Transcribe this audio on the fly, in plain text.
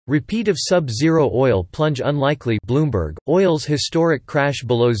Repeat of sub-zero oil plunge unlikely. Bloomberg, oil's historic crash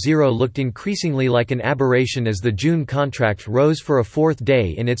below zero looked increasingly like an aberration as the June contract rose for a fourth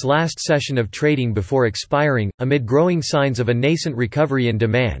day in its last session of trading before expiring, amid growing signs of a nascent recovery in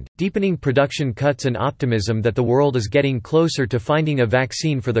demand, deepening production cuts and optimism that the world is getting closer to finding a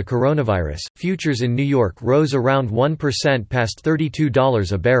vaccine for the coronavirus. Futures in New York rose around 1% past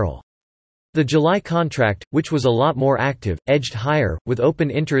 $32 a barrel. The July contract, which was a lot more active, edged higher, with open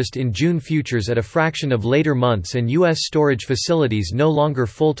interest in June futures at a fraction of later months and U.S. storage facilities no longer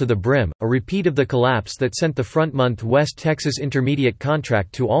full to the brim. A repeat of the collapse that sent the front-month West Texas Intermediate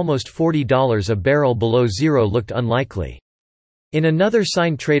contract to almost $40 a barrel below zero looked unlikely. In another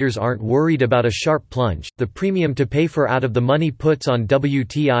sign traders aren't worried about a sharp plunge, the premium to pay for out-of-the-money puts on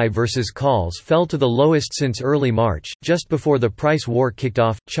WTI versus calls fell to the lowest since early March. Just before the price war kicked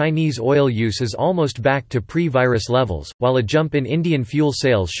off, Chinese oil use is almost back to pre-virus levels, while a jump in Indian fuel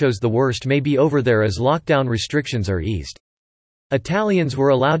sales shows the worst may be over there as lockdown restrictions are eased. Italians were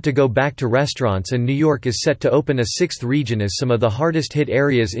allowed to go back to restaurants and New York is set to open a sixth region as some of the hardest-hit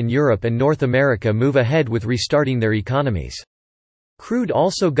areas in Europe and North America move ahead with restarting their economies. Crude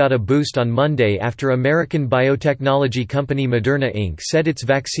also got a boost on Monday after American biotechnology company Moderna Inc. said its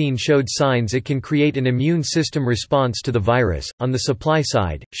vaccine showed signs it can create an immune system response to the virus. On the supply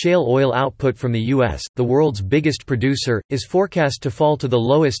side, shale oil output from the U.S., the world's biggest producer, is forecast to fall to the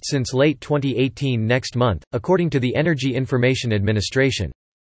lowest since late 2018 next month, according to the Energy Information Administration.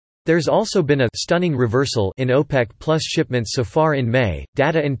 There's also been a stunning reversal in OPEC Plus shipments so far in May,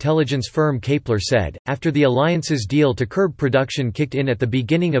 data intelligence firm Kepler said. After the alliance's deal to curb production kicked in at the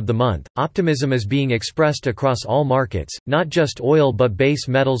beginning of the month, optimism is being expressed across all markets, not just oil but base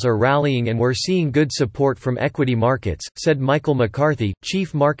metals are rallying and we're seeing good support from equity markets, said Michael McCarthy,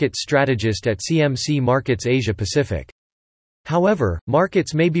 chief market strategist at CMC Markets Asia Pacific. However,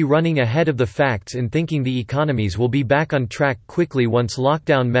 markets may be running ahead of the facts in thinking the economies will be back on track quickly once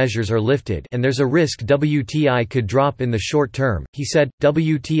lockdown measures are lifted and there's a risk WTI could drop in the short term, he said.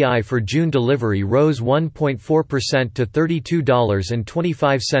 WTI for June delivery rose 1.4% to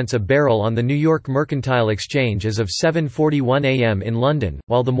 $32.25 a barrel on the New York Mercantile Exchange as of 7:41 a.m. in London,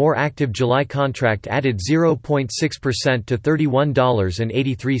 while the more active July contract added 0.6% to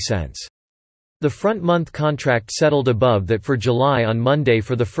 $31.83. The front-month contract settled above that for July on Monday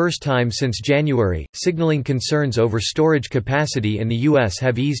for the first time since January, signaling concerns over storage capacity in the U.S.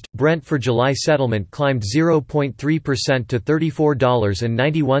 have eased. Brent for July settlement climbed 0.3% to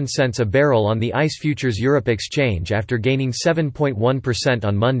 $34.91 a barrel on the ICE Futures Europe exchange after gaining 7.1%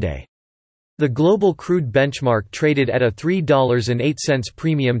 on Monday. The global crude benchmark traded at a $3.08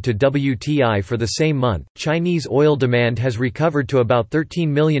 premium to WTI for the same month. Chinese oil demand has recovered to about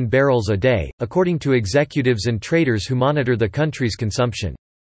 13 million barrels a day, according to executives and traders who monitor the country's consumption.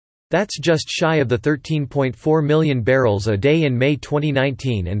 That's just shy of the 13.4 million barrels a day in May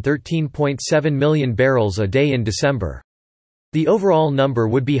 2019 and 13.7 million barrels a day in December. The overall number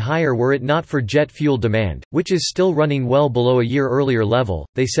would be higher were it not for jet fuel demand, which is still running well below a year earlier level,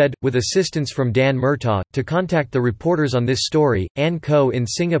 they said, with assistance from Dan Murtaugh. To contact the reporters on this story, Ann Coe in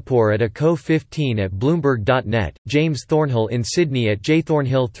Singapore at ACO15 at Bloomberg.net, James Thornhill in Sydney at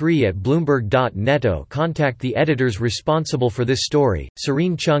jthornhill3 at Bloomberg.net. Contact the editors responsible for this story,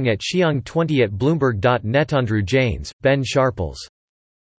 Serene Chung at Xiang20 at Bloomberg.net. Andrew Janes, Ben Sharples.